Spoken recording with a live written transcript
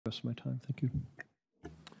rest of my time. Thank you.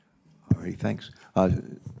 All right, thanks.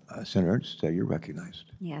 Senator Ernst, you're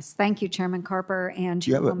recognized. Yes, thank you, Chairman Carper and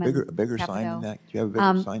Do you have a Chairwoman bigger sign Capito. than that? Do you have a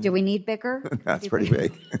bigger sign? Do we need bigger? That's pretty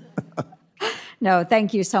big. No,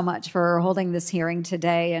 thank you so much for holding this hearing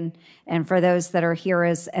today, and for those that are here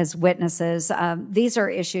as witnesses. These are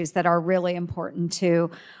issues that are really important to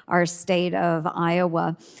our state of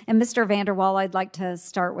Iowa. And Mr. Vanderwall, I'd like to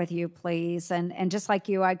start with you, please. And just like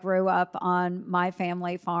you, I grew up on my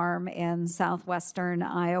family farm in southwestern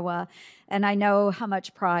Iowa, and I know how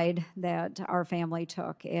much pride that our family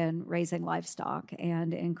took in raising livestock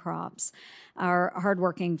and in crops. Our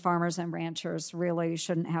hardworking farmers and ranchers really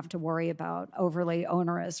shouldn't have to worry about overly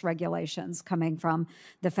onerous regulations coming from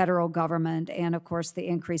the federal government and, of course, the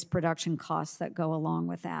increased production costs that go along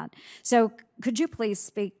with that. So could you please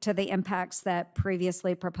speak to the impacts that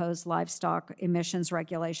previously proposed livestock emissions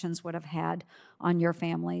regulations would have had on your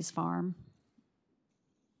family's farm?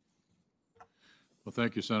 Well,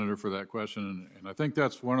 thank you, Senator, for that question. And I think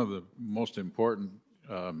that's one of the most important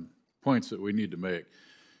points that we need to make,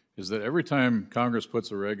 is that every time Congress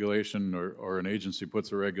puts a regulation or an agency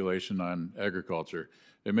puts a regulation on agriculture,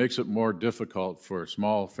 it makes it more difficult for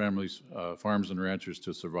small families, farms and ranchers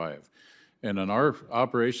to survive. And in our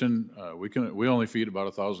operation, we only feed about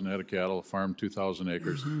 1,000 head of cattle, farm 2,000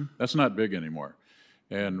 acres. Mm-hmm. That's not big anymore.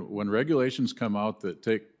 And when regulations come out that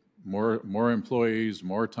take more employees,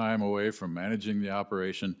 more time away from managing the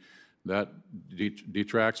operation, that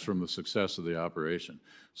detracts from the success of the operation.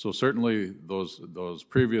 So certainly those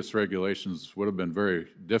previous regulations would have been very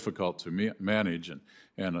difficult to manage,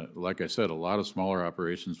 and like I said, a lot of smaller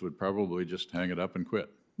operations would probably just hang it up and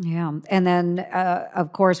quit. Yeah, and then,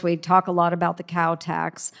 of course, we talk a lot about the cow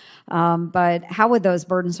tax, but how would those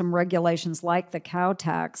burdensome regulations like the cow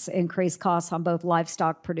tax increase costs on both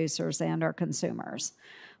livestock producers and our consumers?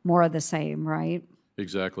 More of the same, right?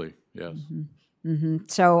 Exactly, yes. Mm-hmm. Mm-hmm.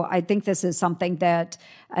 So I think this is something that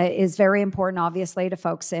is very important, obviously, to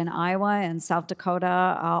folks in Iowa and South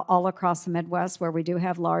Dakota, all across the Midwest, where we do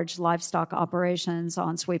have large livestock operations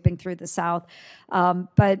on sweeping through the South.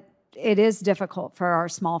 But it is difficult for our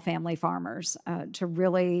small family farmers to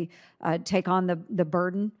really take on the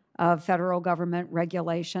burden of federal government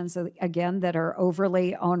regulations, again, that are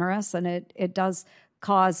overly onerous, and it does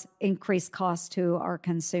cause increased costs to our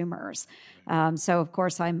consumers. So, of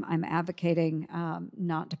course, I'm advocating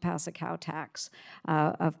not to pass a cow tax,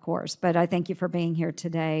 of course. But I thank you for being here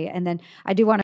today. And then I do want to